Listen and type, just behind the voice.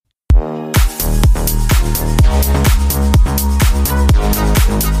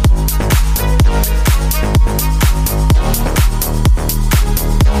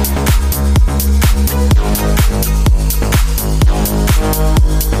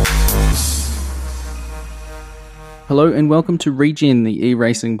Hello and welcome to Regen, the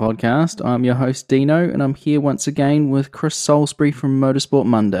e-racing podcast. I'm your host Dino, and I'm here once again with Chris Salisbury from Motorsport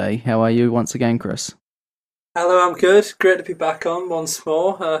Monday. How are you once again, Chris? Hello, I'm good. Great to be back on once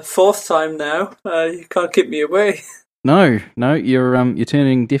more. Fourth time now. You can't keep me away. No, you're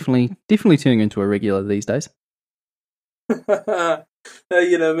turning definitely turning into a regular these days. You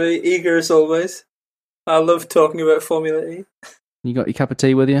know me, eager as always. I love talking about Formula E. You got your cup of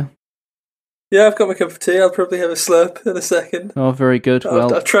tea with you? Yeah, I've got my cup of tea. I'll probably have a slurp in a second. Oh, very good.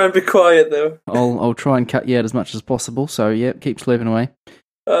 I'll try and be quiet though. I'll try and cut you out as much as possible. So yeah, keep slurping away.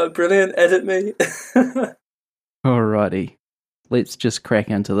 Brilliant. Edit me. Alrighty, let's just crack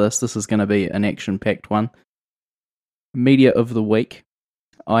into this. This is going to be an action-packed one. Media of the week.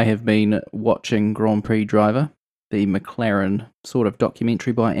 I have been watching Grand Prix Driver, the McLaren sort of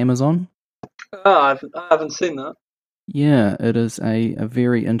documentary by Amazon. I haven't seen that. Yeah, it is a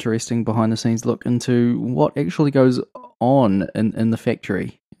very interesting behind-the-scenes look into what actually goes on in the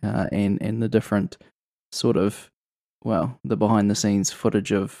factory and the different sort of, well, the behind-the-scenes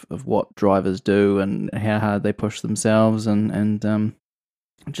footage of what drivers do and how hard they push themselves and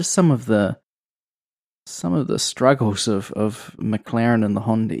just some of the struggles of McLaren and the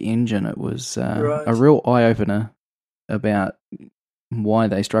Honda engine. It was a real eye-opener about why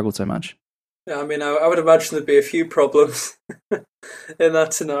they struggled so much. Yeah, I mean, I would imagine there'd be a few problems in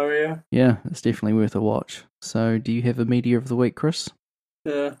that scenario. Yeah, it's definitely worth a watch. So, do you have a media of the week, Chris?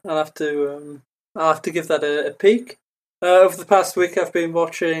 Yeah, I'll have to give that a peek. Over the past week, I've been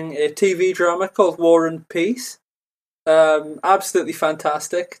watching a TV drama called War and Peace. Absolutely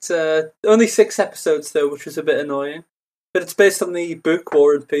fantastic. It's only 6 episodes though, which is a bit annoying. But it's based on the book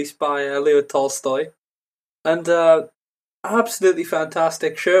War and Peace by Leo Tolstoy, and absolutely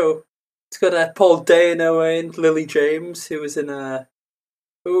fantastic show. It's got Paul Dano and Lily James, who was in I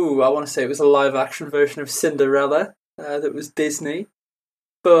want to say it was a live action version of Cinderella that was Disney,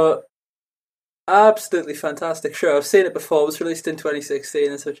 but absolutely fantastic show. I've seen it before. It was released in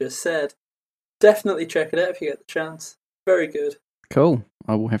 2016, as I just said. Definitely check it out if you get the chance. Very good. Cool.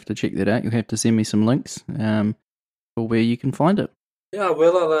 I will have to check that out. You'll have to send me some links for where you can find it. Yeah, I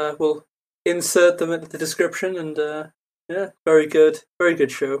will. We'll insert them into the description, and yeah, very good. Very good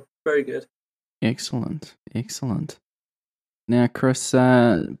show. Very good. Excellent. Now, Chris,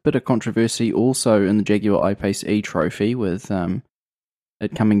 bit of controversy also in the Jaguar I-Pace E Trophy with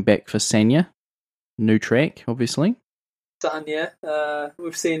it coming back for Sanya. New track, obviously. Sanya.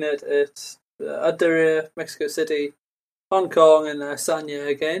 We've seen it at Adria, Mexico City, Hong Kong, and Sanya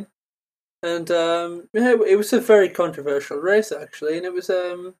again. And it was a very controversial race, actually, and it was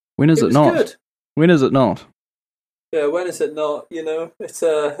when is it not? Good. When is it not? Yeah, when is it not? You know, it's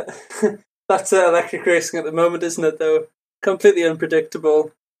that's electric racing at the moment, isn't it? Though completely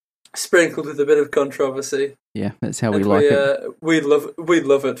unpredictable, sprinkled with a bit of controversy. Yeah, that's how we like it. We love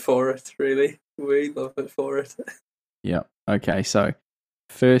it for it. Really, we love it for it. Yeah. Okay. So,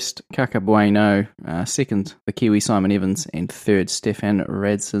 first Kaka Bueno, second the Kiwi Simon Evans, and third Stefan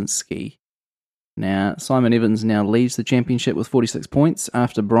Radzinski. Now, Simon Evans now leads the championship with 46 points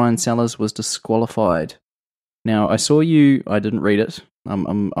after Brian Sellers was disqualified. Now, I saw you. I didn't read it.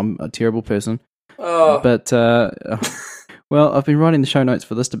 I'm a terrible person. Oh. But well, I've been writing the show notes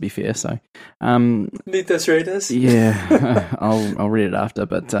for this, to be fair. So need those readers. Yeah, I'll read it after.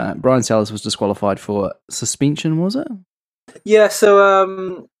 But Brian Sellers was disqualified for suspension, was it? Yeah.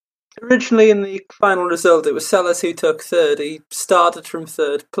 So originally in the final result, it was Sellers who took third. He started from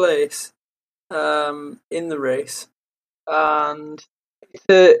third place in the race, and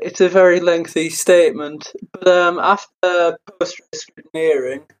it's a very lengthy statement, but after post-race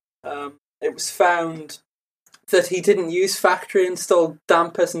scrutineering, it was found that he didn't use factory-installed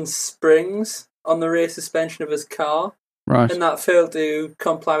dampers and springs on the rear suspension of his car, right? And that failed to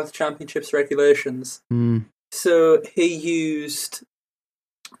comply with the championship's regulations. So he used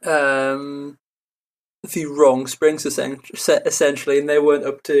the wrong springs essentially, and they weren't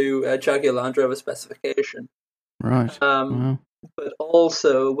up to Jaguar Land Rover specification. Right. Wow. But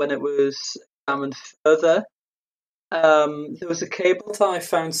also, when it was examined further, there was a cable tie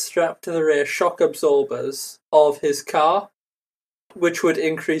found strapped to the rear shock absorbers of his car, which would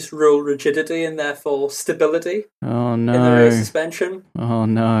increase roll rigidity and therefore stability in the rear suspension. Oh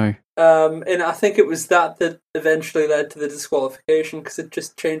no. And I think it was that eventually led to the disqualification, because it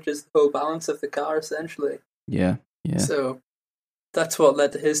just changes the whole balance of the car, essentially. Yeah. So that's what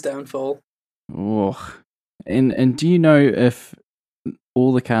led to his downfall. Oh. And do you know if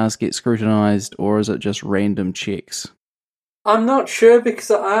all the cars get scrutinised, or is it just random checks? I'm not sure,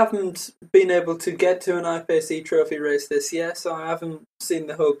 because I haven't been able to get to an I-Pace E Trophy race this year, so I haven't seen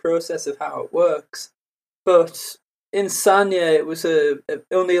the whole process of how it works. But in Sanya it was a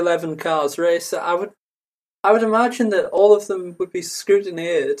only 11 cars race. So I would imagine that all of them would be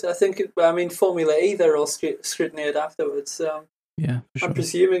scrutineered. I mean, Formula E, they're all scrutineered afterwards. So Yeah, for sure. I'm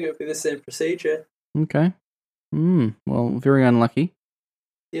presuming it would be the same procedure. Okay. Well, very unlucky.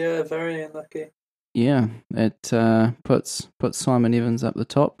 Yeah, very unlucky. Yeah, it puts Simon Evans up the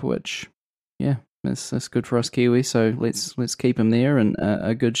top, which, yeah, that's good for us Kiwi. So let's keep him there, and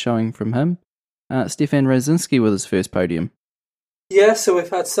a good showing from him. Stefan Radzinski with his first podium. Yeah, so we've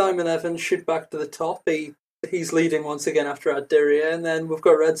had Simon Evans shoot back to the top. He's leading once again after Adiria, and then we've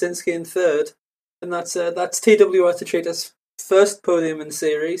got Radzinski in third, and that's TW Atachita's first podium in the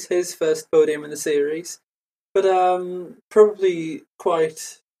series, his first podium in the series, but probably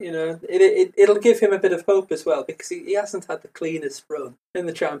quite. It'll give him a bit of hope as well, because he hasn't had the cleanest run in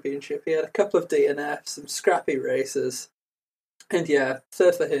the championship. He had a couple of DNFs, some scrappy races, and yeah,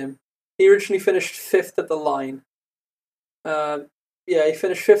 third for him. He originally finished fifth at the line. He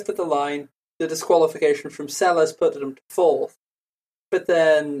finished fifth at the line. The disqualification from Sellers put him to fourth. But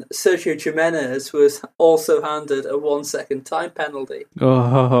then Sergio Jimenez was also handed a 1 second time penalty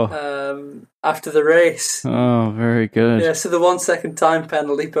after the race. Oh, very good. Yeah, so the 1 second time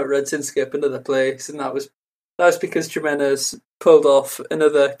penalty put Radzinski up another place, and that was because Jimenez pulled off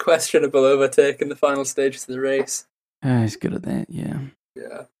another questionable overtake in the final stages of the race. He's good at that, yeah.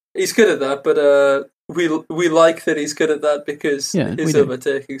 Yeah, he's good at that, but we like that he's good at that because his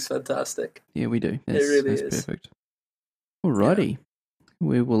overtaking's fantastic. Yeah, we do. It really is perfect. Alrighty. Yeah.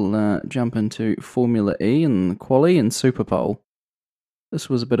 We will jump into Formula E and Quali and Superpole. This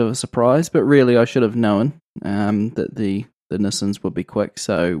was a bit of a surprise, but really I should have known that the Nissans would be quick.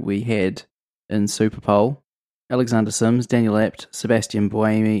 So we had in Superpole Alexander Sims, Daniel Abt, Sebastian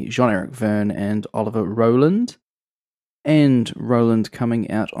Buemi, Jean-Eric Vergne, and Oliver Rowland. And Rowland coming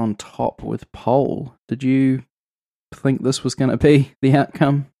out on top with pole. Did you think this was going to be the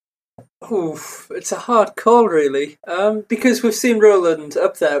outcome? Oof, it's a hard call, really, because we've seen Rowland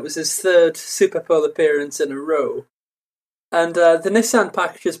up there. It was his third Superpole appearance in a row. And the Nissan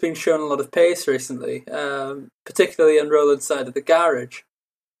package has been showing a lot of pace recently, particularly on Rowland's side of the garage.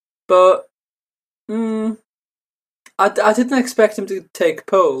 But I didn't expect him to take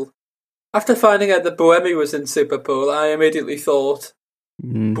pole. After finding out that Buemi was in Superpole, I immediately thought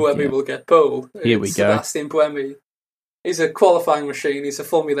Buemi will get pole. Here we go. Sebastian Buemi. He's a qualifying machine. He's a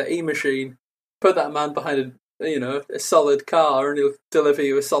Formula E machine. Put that man behind a solid car, and he'll deliver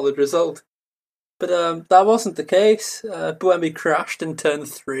you a solid result. But that wasn't the case. Buemi crashed in turn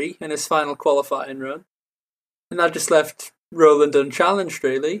 3 in his final qualifying run, and that just left Rowland unchallenged,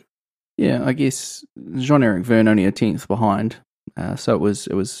 really. Yeah, I guess Jean-Eric Vergne only a 10th behind, so it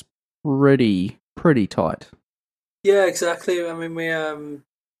was pretty tight. Yeah, exactly. I mean,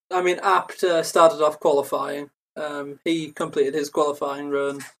 Abt started off qualifying. He completed his qualifying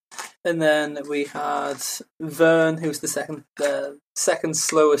run, and then we had Vergne, who was the second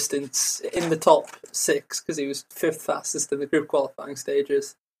slowest in the top 6, because he was 5th fastest in the group qualifying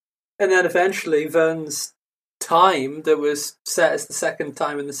stages. And then eventually Vergne's time that was set as the second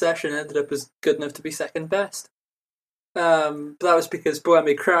time in the session ended up as good enough to be second best. But that was because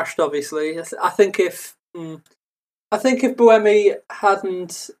Buemi crashed, obviously. I think if Buemi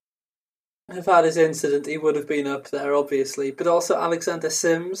hadn't have had his incident, he would have been up there, obviously. But also Alexander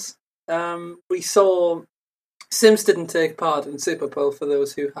Sims. We saw Sims didn't take part in Superpole, for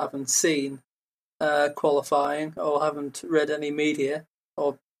those who haven't seen qualifying or haven't read any media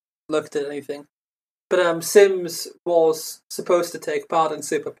or looked at anything. But Sims was supposed to take part in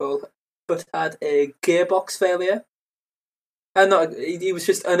Superpole, but had a gearbox failure. He was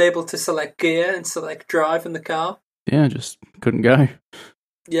just unable to select gear and select drive in the car. Yeah, just couldn't go.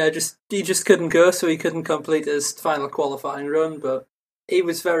 Yeah, he just couldn't go, so he couldn't complete his final qualifying run, but he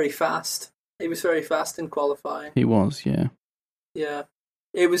was very fast. He was very fast in qualifying. He was, yeah. Yeah.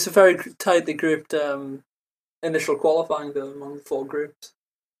 It was a very tightly grouped initial qualifying, though, among the 4 groups.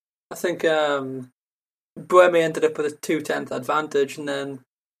 I think Buemi ended up with a 2/10 advantage, and then,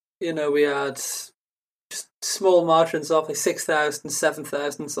 we had just small margins off, like 6,000,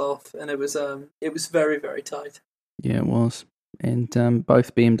 7,000 off, and it was very, very tight. Yeah, it was. And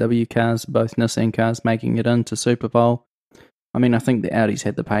both BMW cars, both Nissan cars making it into Superpole. I mean, I think the Audis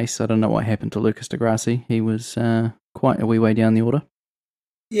had the pace. I don't know what happened to Lucas di Grassi. He was quite a wee way down the order.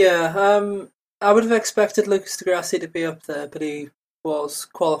 Yeah, I would have expected Lucas di Grassi to be up there, but he was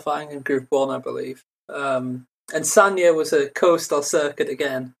qualifying in Group 1, I believe. And Sanya was a coastal circuit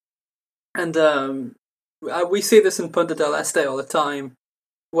again. And we see this in Punta del Este all the time,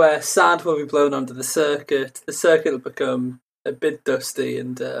 where sand will be blown onto the circuit will become a bit dusty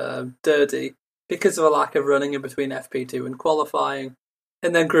and dirty, because of a lack of running in between FP2 and qualifying.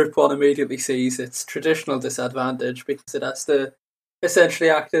 And then Group 1 immediately sees its traditional disadvantage because it has to essentially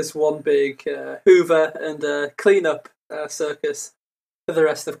act as one big hoover and clean-up circus for the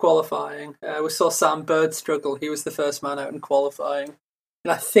rest of qualifying. We saw Sam Bird struggle. He was the first man out in qualifying.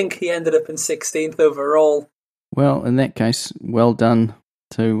 And I think he ended up in 16th overall. Well, in that case, well done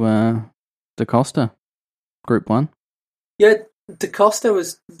to Da Costa, Group 1. Yeah, Da Costa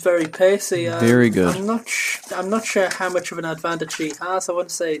was very pacey. Very good. I'm not sure how much of an advantage he has.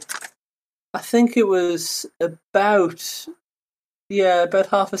 I think it was about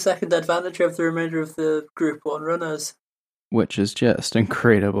half a second advantage over the remainder of the Group 1 runners. Which is just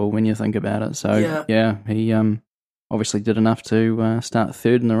incredible when you think about it. So, yeah he obviously did enough to start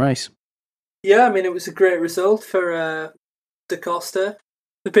third in the race. Yeah, I mean, it was a great result for Da Costa.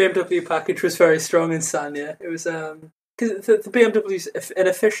 The BMW package was very strong in Sanya. It was because the BMW is an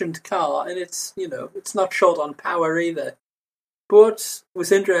efficient car, and it's not short on power either. But what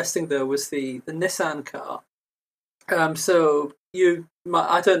was interesting though was the Nissan car. So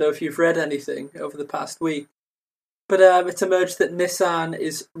I don't know if you've read anything over the past week, but it's emerged that Nissan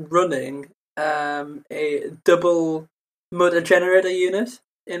is running a double motor generator unit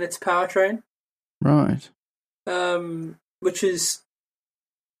in its powertrain. Right. Which is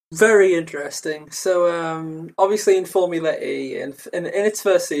very interesting. So obviously in Formula E, in its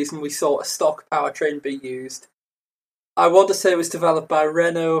first season, we saw a stock powertrain be used. I want to say it was developed by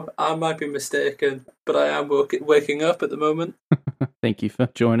Renault. I might be mistaken, but I am waking up at the moment. Thank you for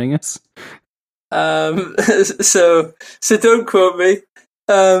joining us. So don't quote me.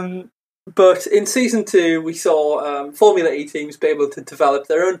 But in season 2, we saw Formula E teams be able to develop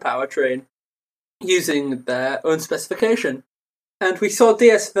their own powertrain using their own specification. And we saw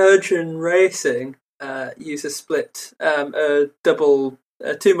DS Virgin Racing use a double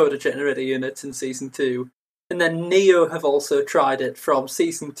two-motor generator unit in season 2. And then Neo have also tried it from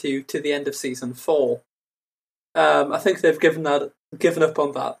season 2 to the end of season 4. I think they've given up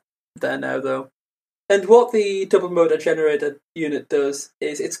on that there now, though. And what the double motor generator unit does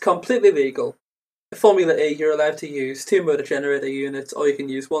is it's completely legal. In Formula E, you're allowed to use 2 motor generator units, or you can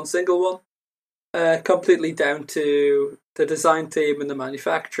use one single one. Completely down to the design team and the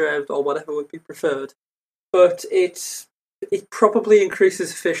manufacturer, or whatever would be preferred. But it probably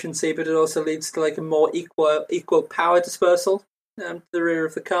increases efficiency, but it also leads to like a more equal power dispersal to the rear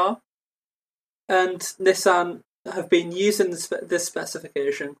of the car. And Nissan have been using this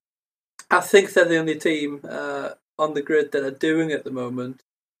specification. I think they're the only team on the grid that are doing it at the moment.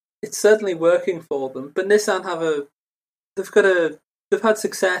 It's certainly working for them. But Nissan they've had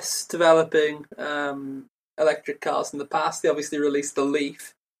success developing electric cars in the past. They obviously released the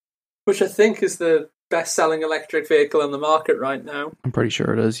Leaf, which I think is the best-selling electric vehicle on the market right now. I'm pretty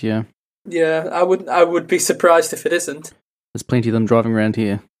sure it is, yeah. Yeah, I would be surprised if it isn't. There's plenty of them driving around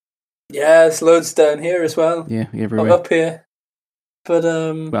here. Yeah, there's loads down here as well. Yeah, everywhere. I'm up here. But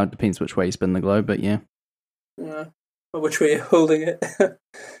well, it depends which way you spin the globe, but yeah. Yeah, or which way you're holding it.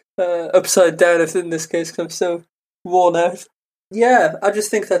 Upside down, if in this case, because I'm so worn out. Yeah, I just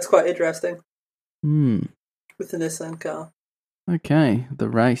think that's quite interesting. With the Nissan car. Okay, the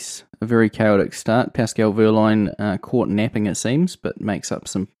race. A very chaotic start. Pascal Wehrlein caught napping, it seems, but makes up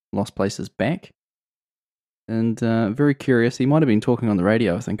some lost places back. And very curious, he might have been talking on the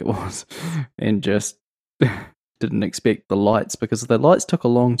radio, I think it was, and just didn't expect the lights, because the lights took a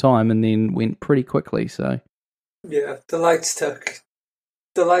long time and then went pretty quickly, so... Yeah, the lights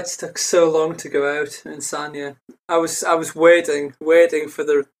took so long to go out in Sanya. I was waiting for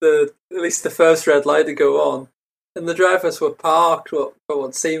the at least the first red light to go on, and the drivers were parked for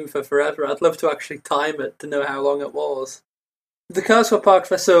what seemed for forever. I'd love to actually time it to know how long it was. The cars were parked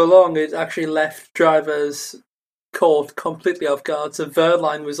for so long, it actually left drivers caught completely off guard. So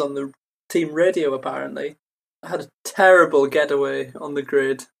Wehrlein was on the team radio apparently. I had a terrible getaway on the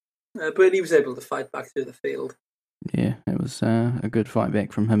grid, but he was able to fight back through the field. Yeah, it was a good fight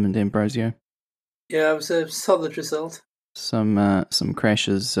back from him and D'Ambrosio. Yeah, it was a solid result. Some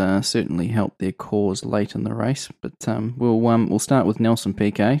crashes certainly helped their cause late in the race, but we'll start with Nelson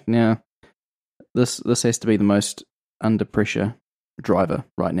Piquet. Now, this has to be the most under pressure driver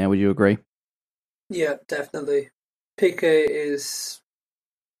right now. Would you agree? Yeah, definitely. Piquet is.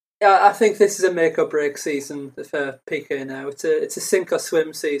 Yeah, I think this is a make or break season for Piquet now. It's a sink or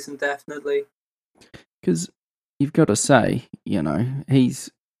swim season, definitely. Because you've got to say,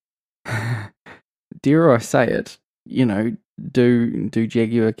 he's. Dare I say it? Do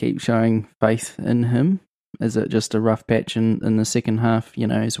Jaguar keep showing faith in him? Is it just a rough patch in the second half?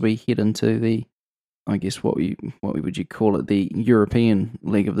 As we head into the, I guess what would you call it, the European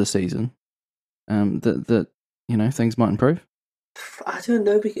leg of the season? that things might improve? I don't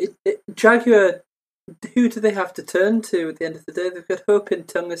know. Jaguar, who do they have to turn to at the end of the day? They've got Ho Pin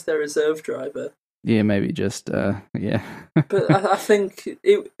Tung as their reserve driver. Yeah, maybe just yeah. But I think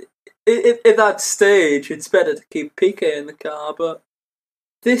at that stage, it's better to keep Piquet in the car. But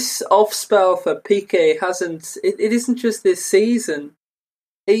this off spell for Piquet hasn't. It isn't just this season.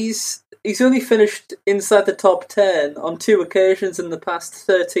 He's only finished inside the top 10 on 2 occasions in the past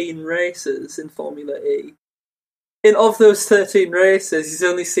 13 races in Formula E. Of those 13 races, he's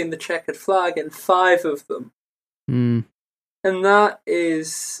only seen the checkered flag in 5 of them. Mm. And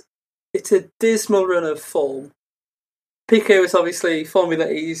it's a dismal run of form. Piquet was obviously Formula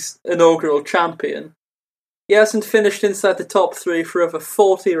E's inaugural champion. He hasn't finished inside the top 3 for over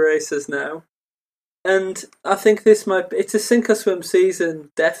 40 races now. And I think it's a sink or swim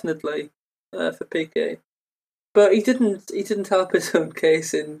season, definitely, for Piquet. But he didn't help his own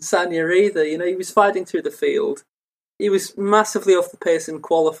case in Sanya either. He was fighting through the field. He was massively off the pace in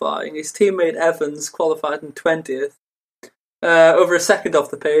qualifying. His teammate Evans qualified in 20th. Over a second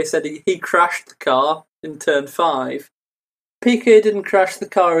off the pace, and he crashed the car in turn 5. Piquet didn't crash the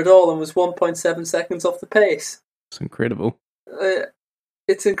car at all and was 1.7 seconds off the pace. It's incredible.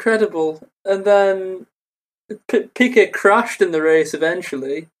 It's incredible. And then Piquet crashed in the race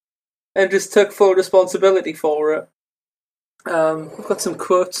eventually and just took full responsibility for it. I've got some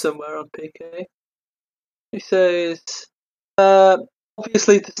quotes somewhere on Piquet. He says,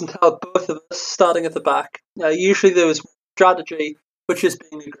 obviously it doesn't help both of us starting at the back. Usually there was strategy, which is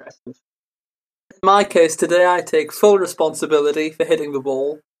being aggressive. In my case today, I take full responsibility for hitting the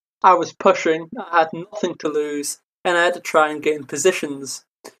wall. I was pushing, I had nothing to lose, and I had to try and gain positions.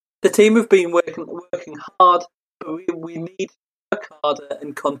 The team have been working hard, but we need to work harder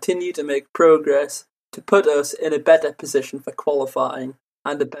and continue to make progress to put us in a better position for qualifying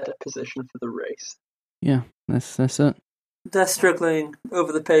and a better position for the race. Yeah, that's it. They're struggling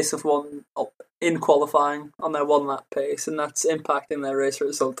over the pace of one in qualifying on their 1 lap pace, and that's impacting their race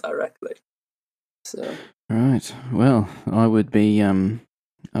result directly. So right, well, I'd be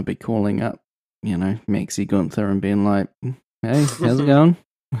calling up, Maxi Gunther and being like, "Hey, how's it going?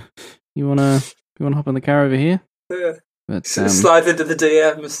 You wanna hop in the car over here?" Yeah. But slide into the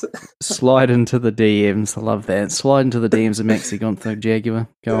DMs. Slide into the DMs. I love that. Slide into the DMs of Maxi Gunther, Jaguar.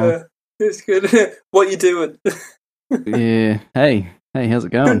 Go on. It's good. What you doing? Yeah. Hey, how's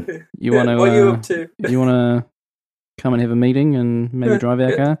it going? You wanna? What are you up to? You wanna come and have a meeting and maybe drive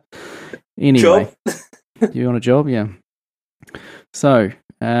our car? Anyway, job? You want a job? Yeah. So,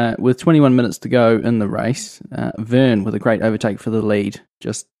 with 21 minutes to go in the race, Vern, with a great overtake for the lead,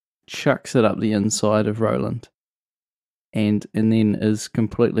 just chucks it up the inside of Roland, and then is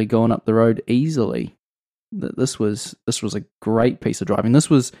completely gone up the road easily. This was a great piece of driving. This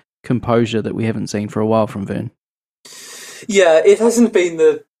was composure that we haven't seen for a while from Vern. Yeah, it hasn't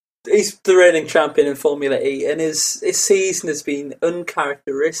been he's the reigning champion in Formula E, and his season has been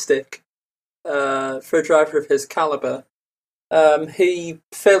uncharacteristic for a driver of his caliber. He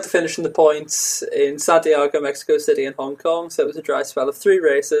failed to finish in the points in Santiago, Mexico City, and Hong Kong, so it was a dry spell of 3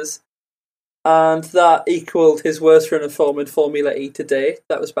 races. And that equalled his worst run of form in Formula E to date.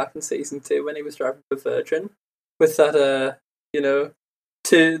 That was back in Season 2 when he was driving for Virgin with that,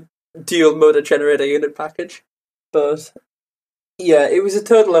 2 dual motor generator unit package. But, yeah, it was a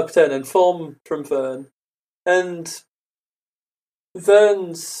total upturn in form from Vern. And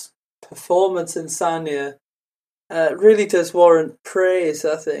Vern's performance in Sanya really does warrant praise,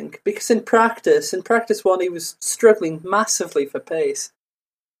 I think. Because in practice 1, he was struggling massively for pace.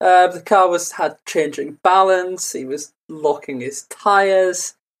 The car had changing balance, he was locking his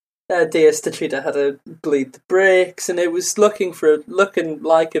tyres, Diaz Techeetah had to bleed the brakes, and it was looking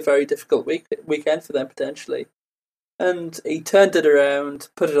like a very difficult weekend for them, potentially. And he turned it around,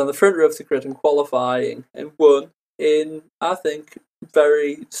 put it on the front row of the grid in qualifying, and won in, I think,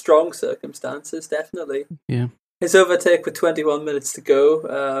 very strong circumstances, definitely. Yeah. His overtake with 21 minutes to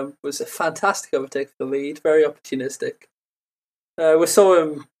go was a fantastic overtake for the lead, very opportunistic. We saw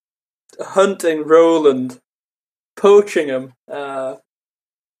him hunting Roland, poaching him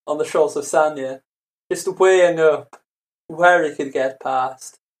on the shores of Sanya, just weighing up where he could get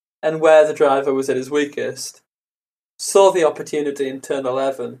past and where the driver was at his weakest. Saw the opportunity in turn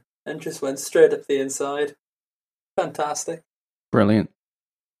 11 and just went straight up the inside. Fantastic. Brilliant.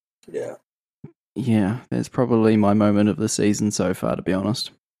 Yeah. Yeah, that's probably my moment of the season so far, to be honest.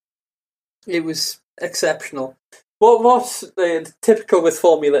 It was exceptional. What's typical with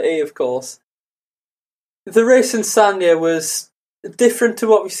Formula E, of course. The race in Sanya was different to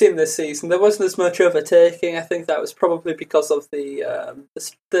what we've seen this season. There wasn't as much overtaking. I think that was probably because of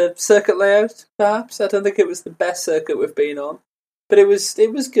the circuit layout. Perhaps I don't think it was the best circuit we've been on, but it was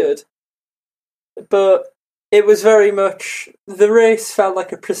good. But it was very much the race felt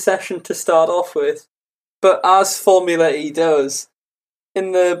like a procession to start off with, but as Formula E does,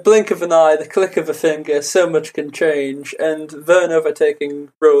 in the blink of an eye, the click of a finger, so much can change. And Verne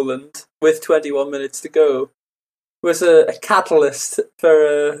overtaking Rowland with 21 minutes to go was a catalyst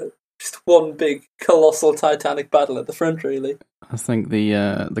for just one big colossal titanic battle at the front, really. I think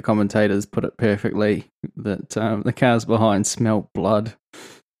the commentators put it perfectly that the cars behind smelt blood,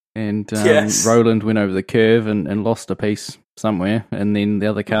 and Yes. Rowland went over the curve and lost a piece somewhere, and then the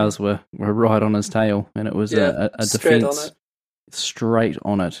other cars were right on his tail, and it was a straight defense on it. straight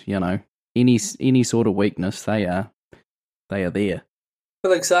on it. You know, any sort of weakness, they are there,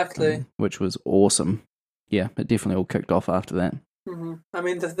 Well, exactly. which was awesome. Yeah, it definitely all kicked off after that. I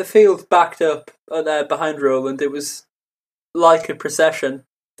mean, the field backed up behind Rowland. It was like a procession.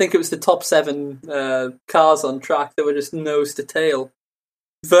 I think it was the top 7 cars on track that were just nose to tail.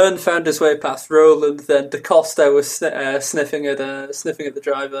 Verne found his way past Rowland, then Da Costa was sniffing at the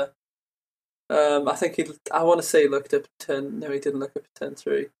driver. I think I want to say he looked up turn. No, he didn't look up at turn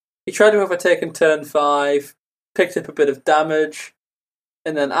 3. He tried to overtake in turn 5, picked up a bit of damage,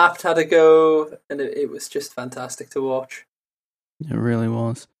 and then Abt had a go, and it was just fantastic to watch. It really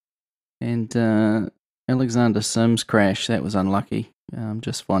was. And Alexander Sims' crash, that was unlucky.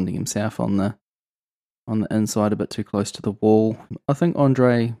 Just finding himself on the inside a bit too close to the wall. I think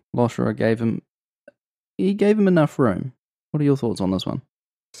Andre Lotterer gave him enough room. What are your thoughts on this one?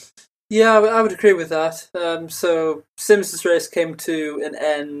 Yeah, I would agree with that. So Sims' race came to an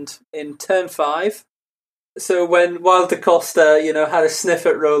end in turn 5. So while Da Costa, had a sniff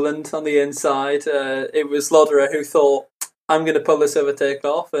at Rowland on the inside, it was Lotterer who thought, I'm going to pull this overtake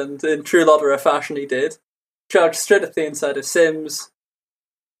off, and in true Lotterer fashion he did. Charged straight at the inside of Sims,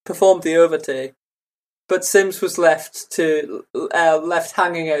 performed the overtake, but Sims was left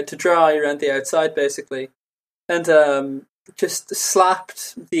hanging out to dry around the outside, basically, and just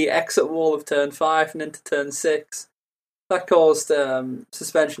slapped the exit wall of turn 5 and into turn 6. That caused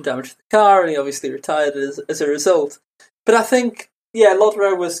suspension damage to the car, and he obviously retired as a result. But I think,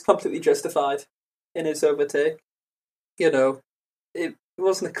 Lotterer was completely justified in his overtake. It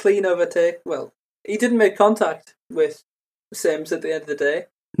wasn't a clean overtake. Well, he didn't make contact with Sims at the end of the day.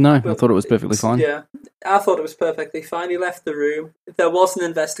 No, I thought it was perfectly fine. Yeah, I thought it was perfectly fine. He left the room. There was an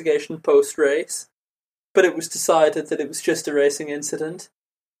investigation post-race, but it was decided that it was just a racing incident.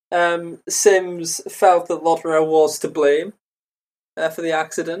 Sims felt that Lotterer was to blame for the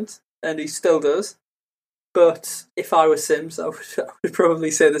accident, and he still does. But if I was Sims, I would probably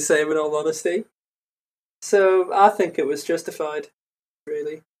say the same in all honesty. So I think it was justified,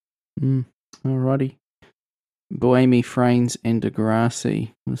 really. Alrighty. Buemi, Frains, and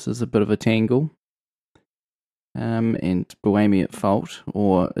Degrassi. This is a bit of a tangle. And Buemi at fault,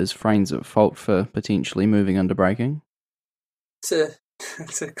 or is Frains at fault for potentially moving under braking?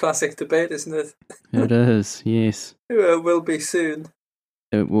 It's a classic debate, isn't it? It is, yes. It will be soon.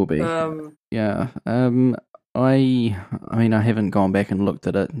 It will be. Yeah. I mean, I haven't gone back and looked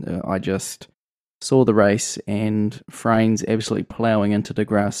at it. I just saw the race, and Frains absolutely ploughing into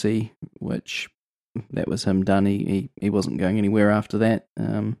Degrassi, which that was him done. He wasn't going anywhere after that.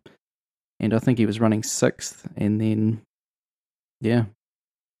 And I think he was running 6th, and then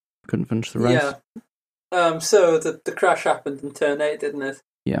couldn't finish the race. Yeah. So the crash happened in turn 8, didn't it?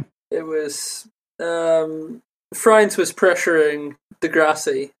 Yeah. It was Frains was pressuring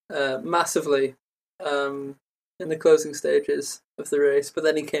Degrassi massively in the closing stages of the race, but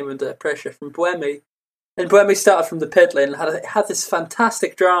then he came under pressure from Buemi, and Buemi started from the pit lane and had this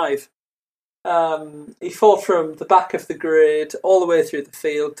fantastic drive. He fought from the back of the grid all the way through the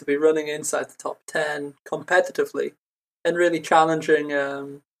field to be running inside the top 10 competitively and really challenging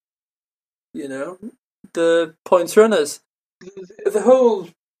the points runners. The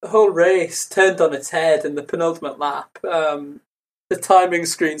whole race turned on its head in the penultimate lap. The timing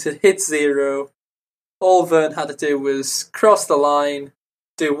screens had hit 0. All Verne had to do was cross the line,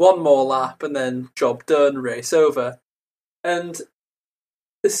 do one more lap, and then job done, race over. And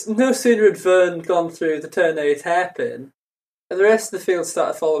no sooner had Verne gone through the turn 8 hairpin, and the rest of the field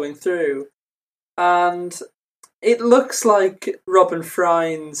started following through. And it looks like Robin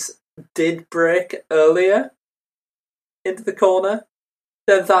Frains did brake earlier into the corner.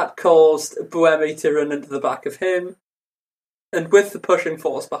 Then that caused Buemi to run into the back of him. And with the pushing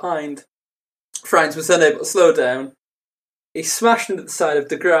force behind, Frains was unable to slow down. He smashed into the side of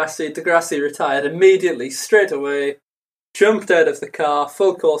Degrassi. Degrassi retired immediately, straight away. jumped out of the car,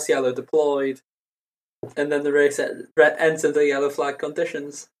 full course yellow deployed, and then the race entered the yellow flag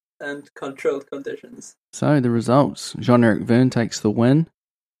conditions and controlled conditions. So the results: Jean-Eric Vergne takes the win,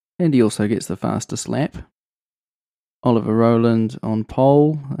 and he also gets the fastest lap. Oliver Rowland on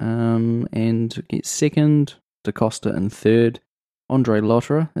pole and gets second. Da Costa in third. Andre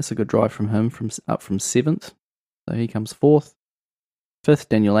Lotterer, that's a good drive from him, up from 7th. So he comes 4th. 5th,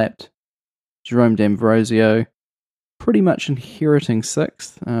 Daniel Abt. Jerome D'Ambrosio, pretty much inheriting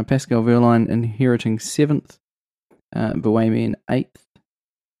 6th. Pascal Wehrlein inheriting 7th. Buemi in 8th.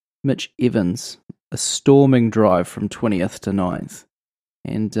 Mitch Evans, a storming drive from 20th to 9th.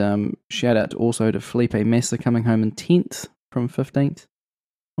 And shout out also to Felipe Massa coming home in 10th from 15th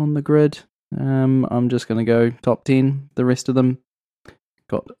on the grid. I'm just going to go top 10. The rest of them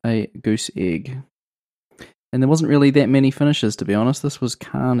got a goose egg. And there wasn't really that many finishes, to be honest. This was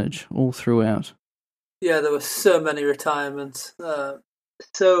carnage all throughout. Yeah, there were so many retirements.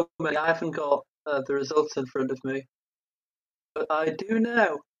 So many. I haven't got the results in front of me. But I do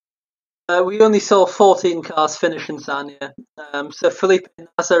now. We only saw 14 cars finish in Sanya. So Felipe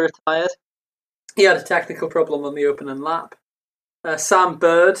Nasr retired. He had a technical problem on the opening lap. Sam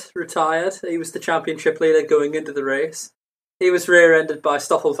Bird retired. He was the championship leader going into the race. He was rear-ended by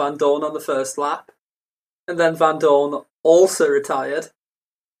Stoffel Van Dorn on the first lap. And then Van Dorn also retired.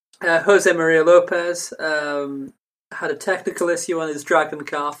 Jose Maria Lopez had a technical issue on his Dragon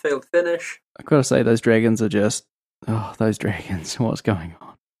car, failed finish. I've got to say, those Dragons are just... Oh, those Dragons. What's going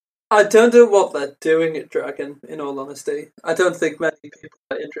on? I don't know what they're doing at Dragon, in all honesty. I don't think many people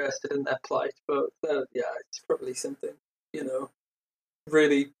are interested in their plight, but yeah, it's probably something,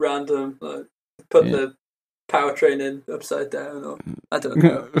 really random, like put the powertrain in upside down, or I don't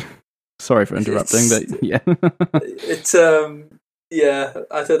know. Sorry for interrupting, but yeah. It's, yeah,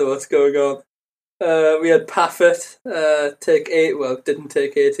 I don't know what's going on. We had Paffett take 8, well, didn't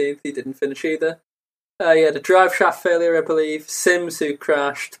take 18th, he didn't finish either. He had a drive shaft failure, I believe. Sims, who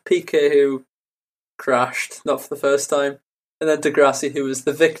crashed. Piquet, who crashed, not for the first time. And then Degrassi, who was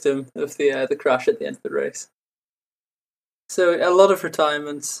the victim of the crash at the end of the race. So a lot of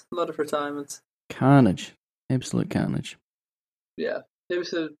retirements. Carnage. Absolute carnage. Yeah. It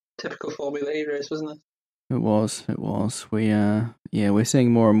was a typical Formula E race, wasn't it? It was. We're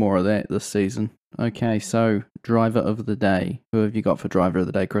seeing more and more of that this season. Okay, so driver of the day. Who have you got for driver of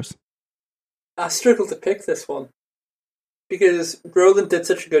the day, Chris? I struggled to pick this one because Rowland did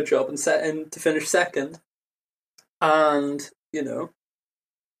such a good job and to finish second, and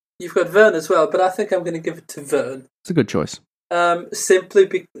you've got Vergne as well. But I think I'm going to give it to Vergne. It's a good choice. Simply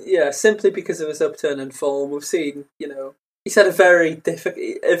because of his upturn in form. We've seen, he's had a very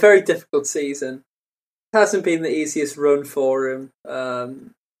difficult season. It hasn't been the easiest run for him.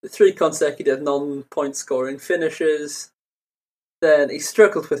 3 consecutive non-point scoring finishes. Then he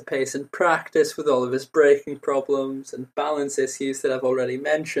struggled with pace in practice with all of his braking problems and balance issues that I've already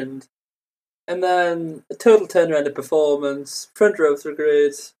mentioned. And then a total turnaround of performance, front row of the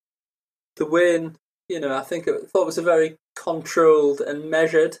grid, the win. I thought it was a very controlled and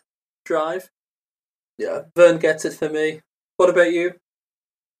measured drive. Yeah, Vergne gets it for me. What about you?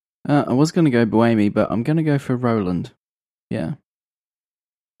 I was going to go Buemi, but I'm going to go for Rowland. Yeah.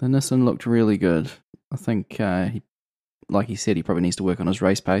 The Nissan looked really good. I think like he said, he probably needs to work on his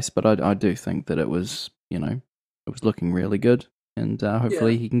race pace, but I do think that it was looking really good, and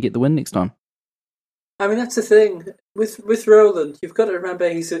hopefully he can get the win next time. I mean, that's the thing with Rowland. You've got to remember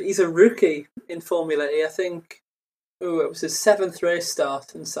he's a rookie in Formula E. I think, it was his 7th race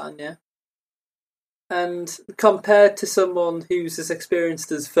start in Sanya, and compared to someone who's as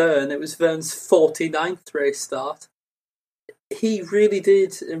experienced as Vergne, it was Vergne's 49th race start. He really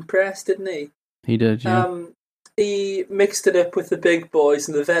did impress, didn't he? He did, yeah. He mixed it up with the big boys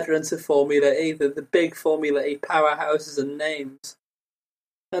and the veterans of Formula E, the big Formula E powerhouses and names.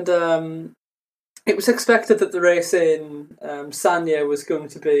 And it was expected that the race in Sanya was going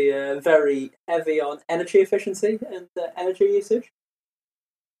to be very heavy on energy efficiency and energy usage.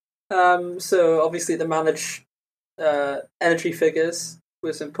 So obviously to manage energy figures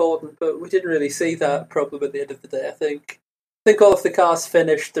was important, but we didn't really see that problem at the end of the day. I think all of the cars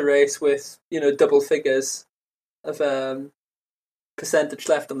finished the race with double figures of percentage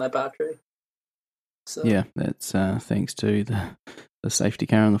left on their battery. So, yeah, that's thanks to the safety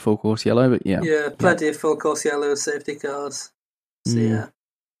car and the full course yellow, but yeah, plenty of full course yellow safety cars. So yeah.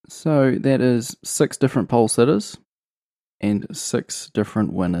 So that is 6 different pole sitters and 6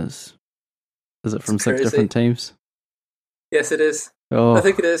 different winners. Is it from 6 different teams? Yes, it is. Oh, I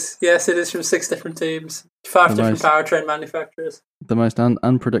think it is. Yes, it is from 6 different teams. 5 different powertrain manufacturers. The most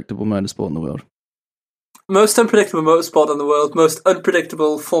unpredictable motorsport in the world. Most unpredictable motorsport in the world, most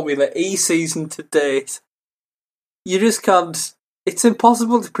unpredictable Formula E season to date. You just can't... It's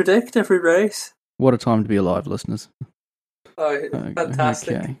impossible to predict every race. What a time to be alive, listeners. Oh,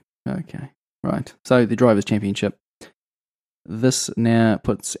 fantastic. Okay. Right. So the Drivers' Championship. This now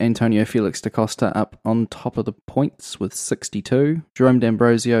puts Antonio Felix da Costa up on top of the points with 62, Jerome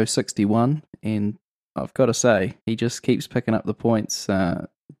D'Ambrosio 61, and I've got to say, he just keeps picking up the points,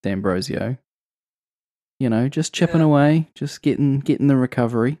 D'Ambrosio. You know, just chipping away, just getting the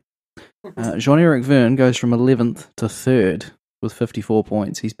recovery. Jean-Eric Vergne goes from 11th to 3rd with 54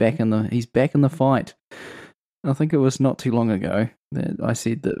 points. He's back in the fight. I think it was not too long ago that I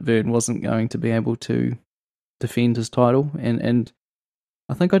said that Vergne wasn't going to be able to defend his title, and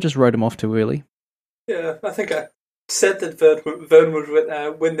I think I just wrote him off too early. Yeah, I think I said that Vergne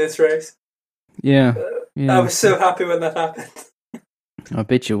would win this race. Yeah. I was so happy when that happened. I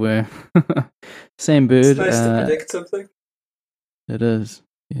bet you were. Sam Bird. It's nice to predict something. It is.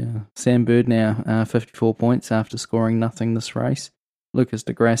 Yeah. Sam Bird now 54 points after scoring nothing this race. Lucas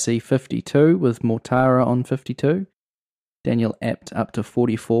Di Grassi 52 with Mortara on 52. Daniel Abt up to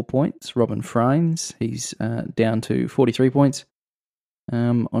 44 points. Robin Fraines, he's down to 43 points.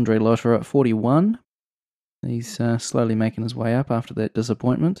 Andre Lotterer at 41. He's slowly making his way up after that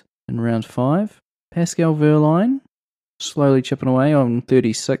disappointment in round 5. Pascal Wehrlein slowly chipping away on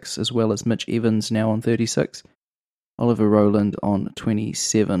 36, as well as Mitch Evans now on 36. Oliver Rowland on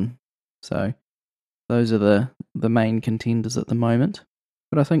 27. So those are the main contenders at the moment.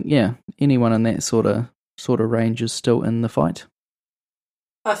 But I think, yeah, anyone in that sort of range is still in the fight.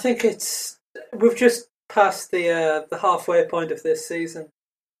 I think we've just passed the halfway point of this season,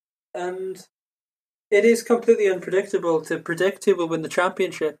 and it is completely unpredictable to predict who will win the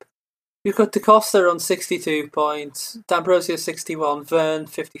championship. You've got Da Costa on 62 points, D'Ambrosio 61, Vergne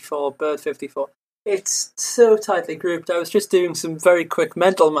 54, Bird 54. It's so tightly grouped. I was just doing some very quick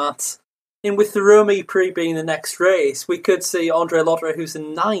mental maths. And with the Rome Prix being the next race, we could see Andre Lotterer, who's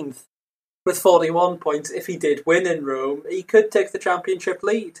in 9th, with 41 points. If he did win in Rome, he could take the championship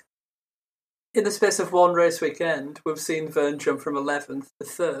lead. In the space of one race weekend, we've seen Vergne jump from 11th to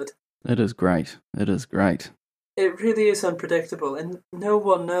 3rd. It is great. It really is unpredictable, and no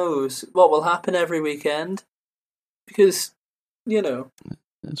one knows what will happen every weekend because, you know,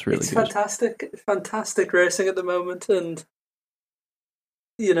 it's really good. Fantastic racing at the moment, and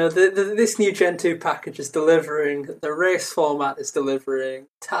you know, this new Gen 2 package is delivering. The race format is delivering.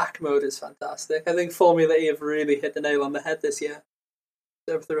 TAC mode is fantastic. I think Formula E have really hit the nail on the head this year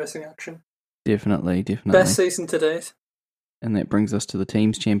over the racing action. Definitely. Best season to date. And that brings us to the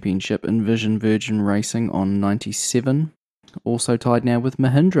Teams Championship. Envision Virgin Racing on 97. Also tied now with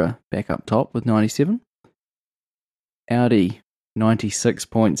Mahindra back up top with 97. Audi, 96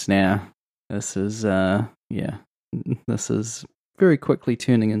 points now. This is, this is very quickly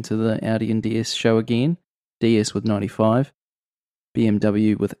turning into the Audi and DS show again. DS with 95.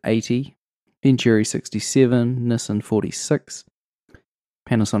 BMW with 80. Venturi 67. Nissan 46.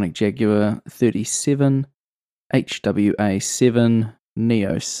 Panasonic Jaguar 37. HWA 7,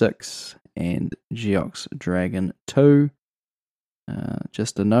 Neo 6, and Geox Dragon 2.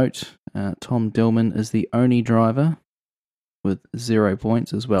 Just a note, Tom Dillman is the only driver with 0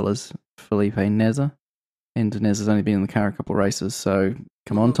 points, as well as Felipe Nasr. And Nasr's only been in the car a couple of races, so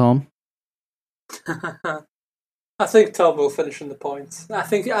come on, Tom. I think Tom will finish in the points. I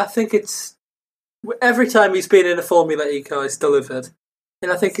think it's... Every time he's been in a Formula E car, he's delivered.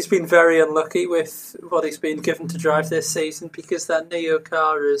 And I think he's been very unlucky with what he's been given to drive this season, because that Neo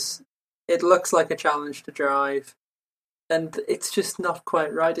car it looks like a challenge to drive. And it's just not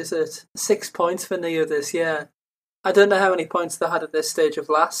quite right, is it? 6 points for Neo this year. I don't know how many points they had at this stage of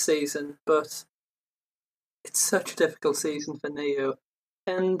last season, but it's such a difficult season for Neo.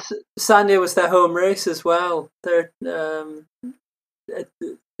 And Sanya was their home race as well. They're a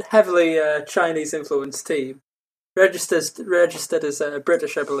heavily Chinese-influenced team. Registered as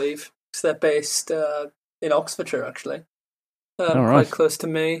British, I believe, because they're based in Oxfordshire, actually, quite close to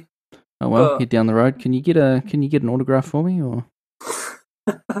me. Oh well, head down the road. Can you get an autograph for me, or?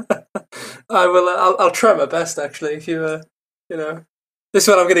 I will. I'll try my best. Actually, if you this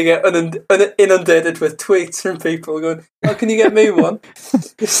one I'm going to get inundated with tweets from people going, "Oh, can you get me one?"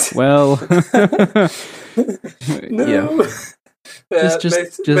 Well, no. Yeah.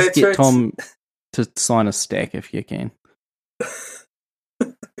 Just get Tom to sign a stack if you can.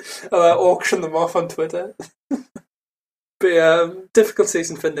 I'll auction them off on Twitter. But difficult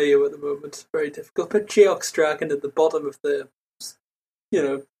season for Neo at the moment. Very difficult. But Geox Dragon at the bottom of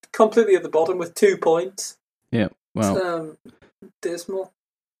completely at the bottom with 2 points. Yeah, well. Dismal.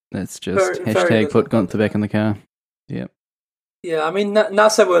 That's just very hashtag put little Gunther back in the car. Yep. Yeah, I mean,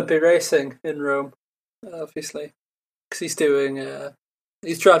 Nasser won't be racing in Rome, obviously, because he's driving an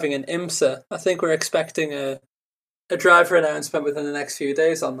IMSA. I think we're expecting a driver announcement within the next few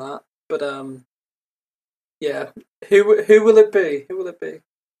days on that. But yeah, who will it be? Who will it be?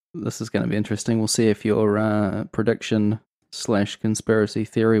 This is going to be interesting. We'll see if your prediction/conspiracy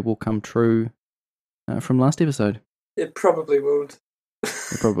theory will come true from last episode. It probably won't.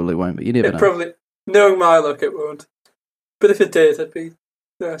 It probably won't, but you never know. Probably, knowing my luck, it won't. But if it did, I'd be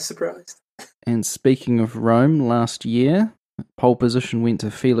surprised. And speaking of Rome, last year, pole position went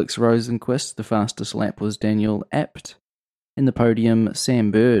to Felix Rosenqvist. The fastest lap was Daniel Abt. In the podium, Sam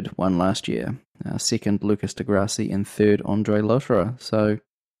Bird won last year. Second, Lucas Di Grassi, and third, Andre Lotterer. So,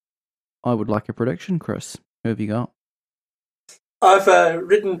 I would like a prediction, Chris. Who have you got? I've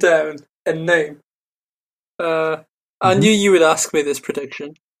written down a name. I knew you would ask me this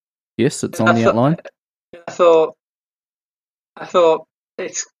prediction. Yes, it's on the outline. I thought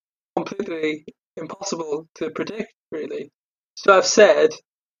it's completely impossible to predict, really. So I've said,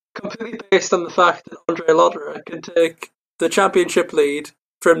 completely based on the fact that Andre Lotterer can take the championship lead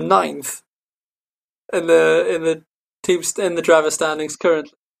from 9th in the driver standings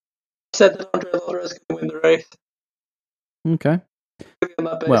currently. I said that Andre Lotterer is going to win the race. Okay. On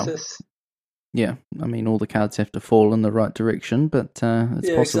that basis. Well, yeah, I mean, all the cards have to fall in the right direction, but it's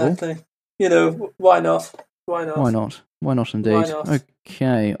possible. Exactly. Why not? Why not? Why not? Why not indeed? Why not?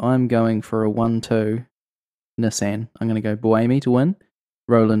 Okay, I'm going for a 1-2 Nissan. I'm going to go Buemi to win,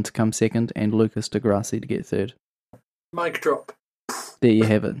 Roland to come second, and Lucas Di Grassi to get third. Mic drop. There you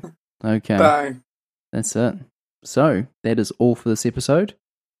have it. Okay. Bang. That's it. So, that is all for this episode.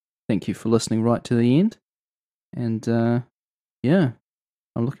 Thank you for listening right to the end. And, yeah,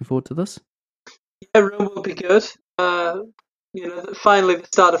 I'm looking forward to this. Yeah, Rome will be good. Finally the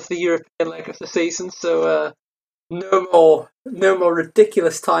start of the European leg of the season, so no more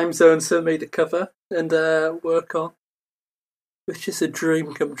ridiculous time zones for me to cover and work on, which is a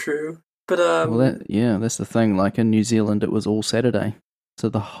dream come true. But that's the thing. Like in New Zealand, it was all Saturday, so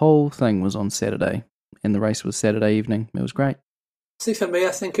the whole thing was on Saturday, and the race was Saturday evening. It was great. See, for me,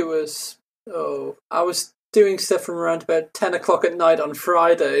 I think it was. I was doing stuff from around about 10 o'clock at night on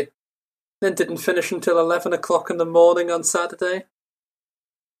Friday. Then didn't finish until 11 o'clock in the morning on Saturday.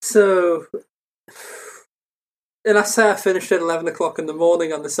 So, and I say I finished at 11 o'clock in the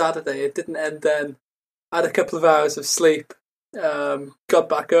morning on the Saturday. It didn't end then. I had a couple of hours of sleep, got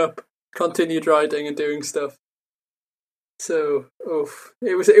back up, continued riding and doing stuff. So,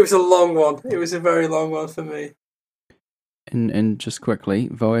 it was a long one. It was a very long one for me. And just quickly,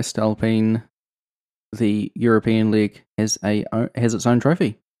 Voest Alpine, the European League has its own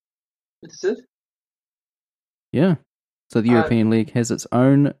trophy. Is it? Yeah. So the European League has its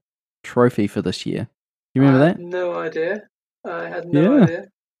own trophy for this year. You remember that? No idea. I had no idea.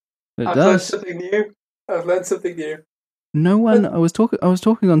 I've learned something new. No one. I was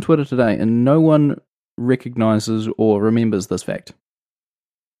talking on Twitter today, and no one recognizes or remembers this fact.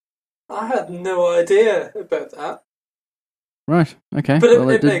 I had no idea about that. Right. Okay. But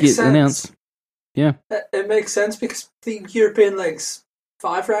it did get announced. Yeah. It makes sense because the European League's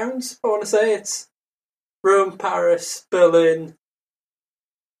 5 rounds, I want to say. It's Rome, Paris, Berlin.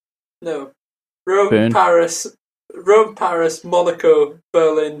 No. Bern. Paris, Monaco,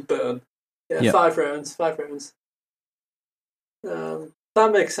 Berlin, Bern. Yeah, yep. 5 rounds.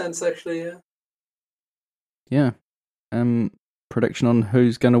 That makes sense, actually, yeah. Yeah. Prediction on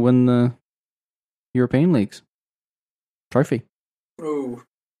who's going to win the European League's trophy? Ooh.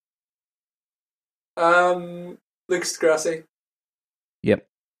 Lucas Di Grassi. Yep,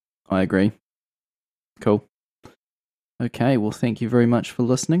 I agree. Cool. Okay, well, thank you very much for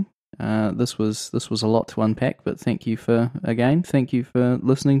listening. This was a lot to unpack, but thank you for listening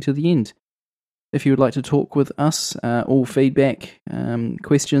to the end. If you would like to talk with us, all feedback,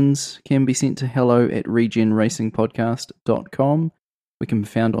 questions can be sent to hello@regenracingpodcast.com. We can be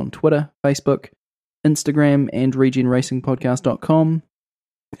found on Twitter, Facebook, Instagram, and regenracingpodcast.com.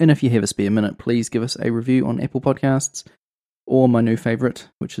 And if you have a spare minute, please give us a review on Apple Podcasts or my new favourite,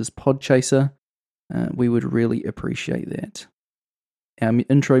 which is Podchaser. We would really appreciate that. Our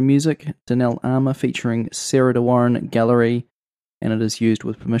intro music, Danelle Armour, featuring Sarah De Warren Gallery, and it is used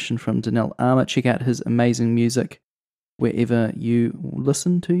with permission from Danelle Armour. Check out his amazing music wherever you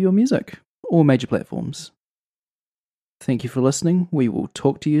listen to your music, or major platforms. Thank you for listening. We will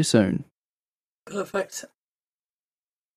talk to you soon. Perfect.